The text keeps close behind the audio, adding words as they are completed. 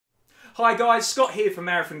Hi guys, Scott here from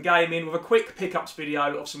Marathon Gaming with a quick pickups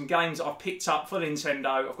video of some games that I've picked up for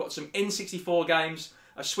Nintendo. I've got some N64 games,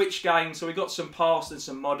 a Switch game, so we've got some past and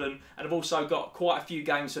some modern, and I've also got quite a few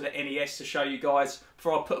games for the NES to show you guys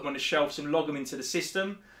before I put them on the shelves and log them into the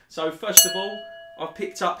system. So first of all, I've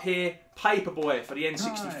picked up here Paperboy for the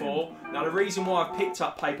N64. Now the reason why I've picked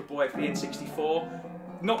up Paperboy for the N64,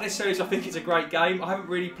 not necessarily because I think it's a gregreat game. I haven't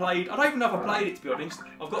really played, I don't even know if I played it to be honest.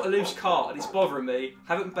 I've got a loose cart and it's bothering me.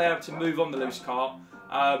 Haven't been able to move on the loose cart.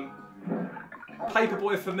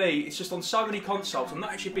 Paperboy for me, it's just on so many consoles. I'm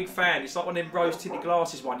not actually a big fan. It's like one of them rose tinted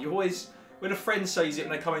glasses one. You always, when a friend sees it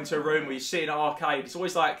and they come into a room where you sit in an arcade, it's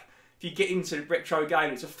always like, if you get into retro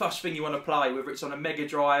games, it's the first thing you want to play, whether it's on a Mega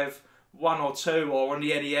Drive 1 or 2 or on the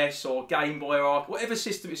NES or Game Boy or whatever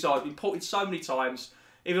system it's on. It's been ported so many times,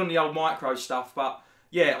 even on the old micro stuff, but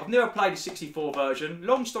yeah, I've never played the 64 version.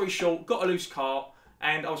 Long story short, got a loose cart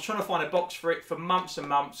and I was trying to find a box for it for months and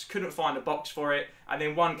months. Couldn't find a box for it, and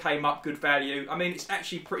then one came up, good value. I mean, it's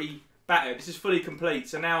actually pretty battered. This is fully complete,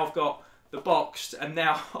 so now I've got the box, and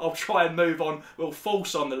now I'll try and move on, well,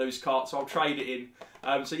 false on the loose cart, so I'll trade it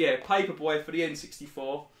in. So yeah, Paperboy for the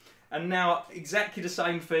N64. And now, exactly the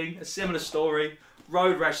same thing, a similar story.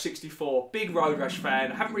 Road Rash 64, big Road Rash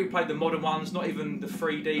fan. I haven't really played the modern ones, not even the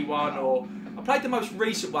 3D one, or I played the most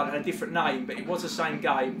recent one, had a different name, but it was the same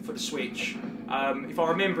game for the Switch. If I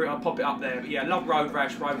remember it, I'll pop it up there. But yeah, love Road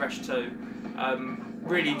Rash 2.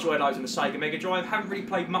 Really enjoyed those on the Sega Mega Drive. Haven't really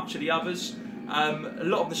played much of the others. A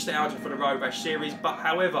lot of nostalgia for the Road Rash series, but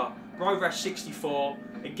however, Road Rash 64,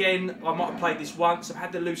 again, I might have played this once. I've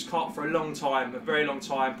had the loose cart for a long time, a very long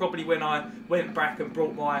time. Probably when I went back and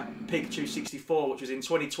brought my Pikachu 64, which was in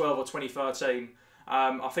 2012 or 2013.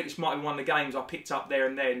 I think this might be one of the games I picked up there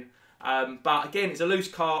and then. But again, it's a loose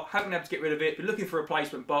cart, haven't been able to get rid of it, been looking for a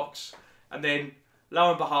replacement box, and then lo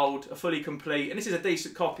and behold, a fully complete, and this is a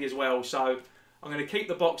decent copy as well, so I'm going to keep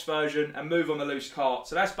the box version and move on the loose cart.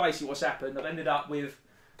 So that's basically what's happened. I've ended up with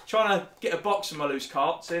trying to get a box from my loose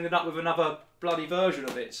cart, so I ended up with another bloody version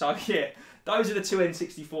of it. So yeah, those are the two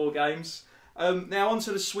N64 games. Now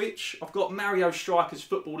onto the Switch, I've got Mario Strikers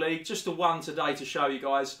Football League, just the one today to show you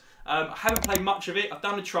guys. I haven't played much of it, I've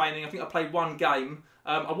done the training, I think I played one game.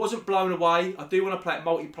 I wasn't blown away, I do want to play it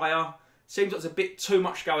multiplayer. Seems like there's a bit too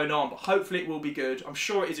much going on, but hopefully it will be good. I'm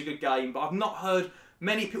sure it is a good game, but I've not heard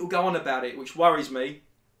many people go on about it, which worries me.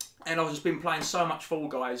 And I've just been playing so much Fall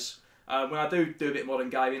Guys. When I do a bit of modern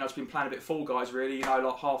gaming, I've just been playing a bit Fall Guys really, you know,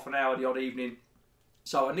 like half an hour the odd evening.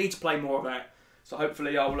 So I need to play more of that. So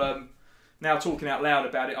hopefully I'll, now talking out loud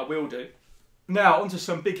about it, I will do. Now onto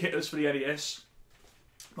some big hitters for the NES.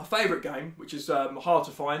 My favourite game, which is hard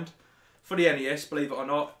to find for the NES, believe it or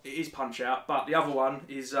not, it is Punch-Out, but the other one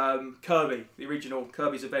is Kirby, the original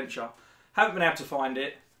Kirby's Adventure. Haven't been able to find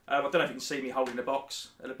it. I don't know if you can see me holding the box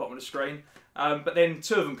at the bottom of the screen. But then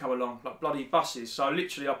two of them come along, like bloody buses. So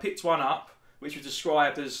literally I picked one up, which was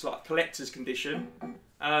described as like collector's condition.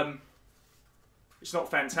 It's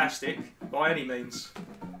not fantastic by any means,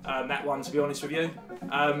 that one, to be honest with you.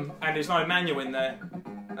 And there's no manual in there.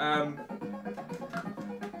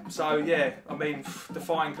 So yeah, I mean,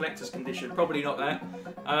 define collector's condition, probably not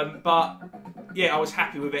that. But yeah, I was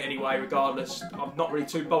happy with it anyway, regardless. I'm not really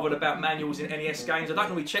too bothered about manuals in NES games. I don't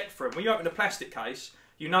normally check for them. When you open the plastic case,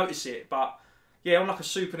 you notice it, but yeah, on like a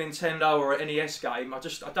Super Nintendo or an NES game, I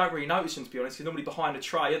don't really notice them, to be honest. They're normally behind the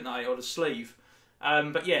tray, aren't they, or the sleeve.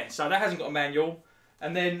 But yeah, so that hasn't got a manual.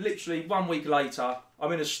 And then literally 1 week later,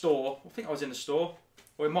 I'm in a store. I think I was in a store,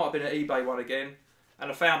 or it might have been an eBay one again,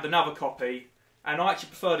 and I found another copy. And I actually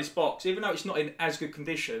prefer this box, even though it's not in as good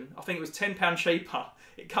condition. I think it was £10 cheaper.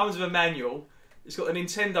 It comes with a manual. It's got a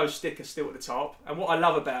Nintendo sticker still at the top. And what I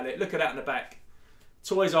love about it, look at that in the back.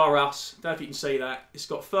 Toys R Us, don't know if you can see that. It's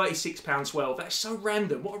got £36.12. That's so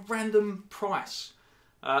random. What a random price.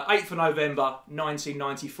 8th of November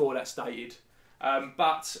 1994, that's dated.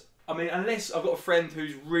 But, I mean, unless I've got a friend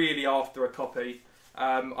who's really after a copy,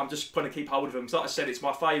 I'm just going to keep hold of them. So like I said, it's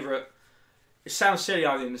my favourite. It sounds silly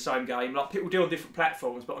only in the same game, like people do on different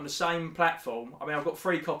platforms, but on the same platform, I mean, I've got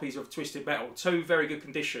 3 copies of Twisted Metal, 2 very good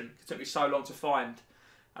condition, it took me so long to find,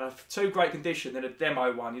 and 2 great condition, then a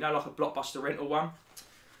demo one, you know, like a Blockbuster rental one,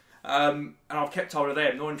 and I've kept hold of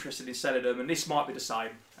them, not interested in selling them, and this might be the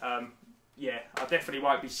same. Yeah, I definitely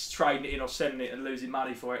won't be trading it in or selling it and losing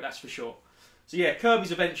money for it, that's for sure. So yeah,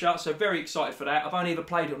 Kirby's Adventure, so very excited for that. I've only ever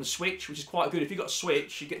played it on the Switch, which is quite good. If you've got a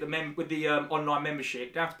Switch, you get with the online membership,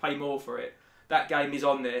 you don't have to pay more for it. That game is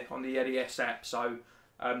on there, on the NES app, so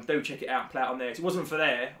do check it out and play it on there. If it wasn't for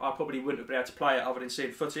there, I probably wouldn't have been able to play it other than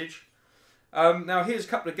seeing footage. Now here's a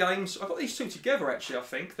couple of games. I've got these two together actually, I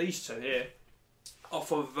think. These two here.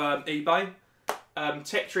 Off of eBay.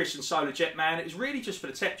 Tetris and Solar Jetman. It was really just for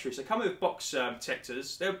the Tetris. They come with box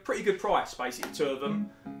protectors. They're a pretty good price, basically, 2 of them.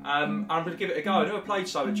 I'm going to give it a go. I never played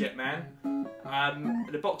Solar Jetman.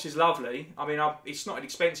 The box is lovely. I mean, it's not an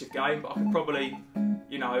expensive game, but I could probably,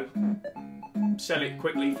 you know, sell it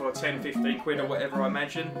quickly for 10, 15 quid or whatever, I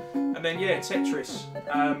imagine. And then, yeah, Tetris.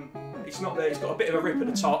 It's not there. It's got a bit of a rip at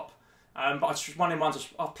the top. But it's just one of them ones.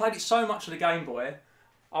 I've played it so much on the Game Boy.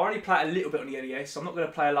 I only play it a little bit on the NES. I'm not going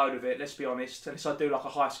to play a load of it, let's be honest, unless I do like a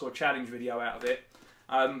high score challenge video out of it.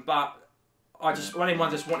 But one of them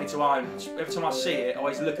ones I just wanted to own. Every time I see it, I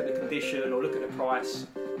always look at the condition or look at the price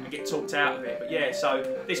and get talked out of it. But yeah,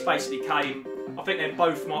 so this basically came, I think they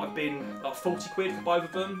both might have been like 40 quid for both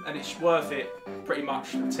of them, and it's worth it pretty much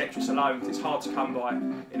for Tetris alone. It's hard to come by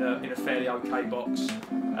in a fairly okay box.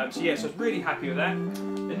 So yeah, so I was really happy with that.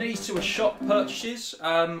 And these 2 are shop purchases,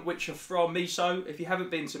 which are from MISO. If you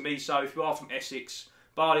haven't been to MISO, if you are from Essex,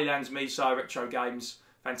 Barleyland's MISO Retro Games,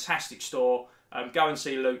 fantastic store. Go and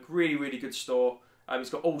see Luke, really, really good store. He's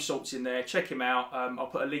got all sorts in there. Check him out. I'll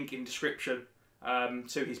put a link in the description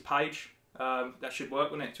to his page. That should work,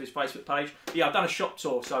 wouldn't it? To his Facebook page. But yeah, I've done a shop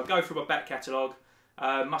tour, so go through my back catalogue.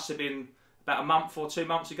 Must have been about a month or 2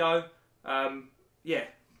 months ago.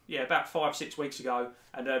 Yeah, about 5, 6 weeks ago.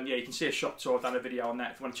 And yeah, you can see a shop tour. I've done a video on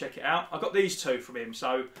that if you want to check it out. I got these 2 from him,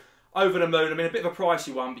 so over the moon. I mean, a bit of a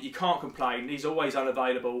pricey one, but you can't complain. These are always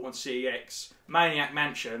unavailable on CEX. Maniac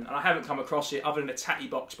Mansion, and I haven't come across it other than a tatty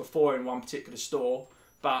box before in one particular store.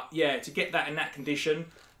 But yeah, to get that in that condition,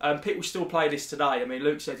 people still play this today. I mean,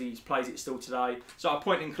 Luke says he plays it still today. So a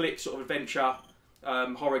point and click sort of adventure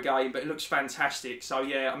horror game, but it looks fantastic. So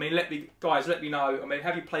yeah, I mean, let me know. I mean,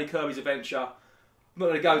 have you played Kirby's Adventure? I'm not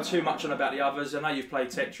going to go too much on about the others. I know you've played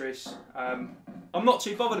Tetris. I'm not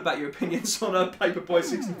too bothered about your opinions on Paperboy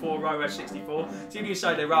 64, Roash 64. So if you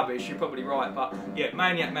say they're rubbish, you're probably right. But yeah,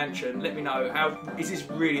 Maniac Mansion, let me know, is this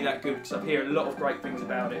really that good? Because I hear a lot of great things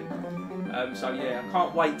about it. So yeah, I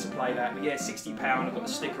can't wait to play that. But yeah, £60, I've got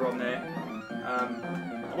the sticker on there.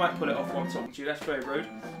 I won't pull it off while I'm talking to you, that's very rude.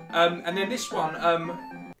 And then this one,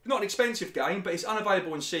 not an expensive game, but it's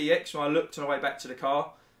unavailable in CEX when I looked on the way back to the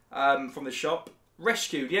car from the shop.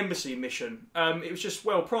 Rescue, the embassy mission. It was just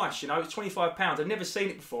well priced, you know, it's £25. I'd never seen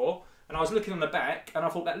it before, and I was looking on the back, and I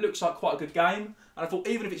thought that looks like quite a good game, and I thought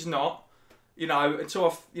even if it's not, you know,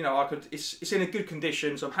 until it's in a good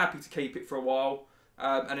condition, so I'm happy to keep it for a while,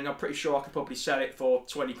 and then I'm pretty sure I could probably sell it for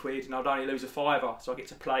 20 quid, and I'd only lose a £5, so I get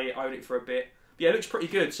to play it, own it for a bit. But yeah, it looks pretty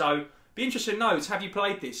good, so be interested to know, have you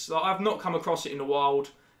played this? Like, I've not come across it in the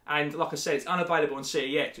wild, and like I said, it's unavailable on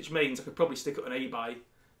CEX, which means I could probably stick it on eBay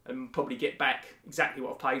and probably get back exactly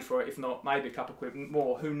what I've paid for it, if not maybe a couple of quid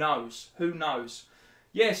more. Who knows? Who knows?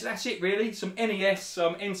 Yeah, so that's it really. Some NES,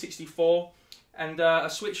 some N64, and a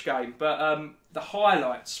Switch game. But the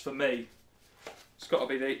highlights for me, it's got to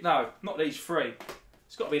be these. No, not these 3.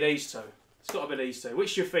 It's got to be these 2. It's got to be these 2.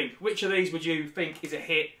 Which do you think? Which of these would you think is a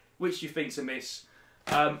hit? Which do you think's a miss?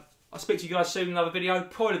 I'll speak to you guys soon in another video.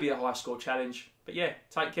 Probably be a high score challenge. But yeah,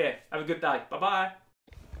 take care. Have a good day. Bye bye.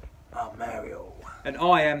 I'm Mario. And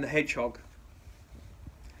I am the Hedgehog.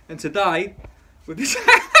 And today, with this...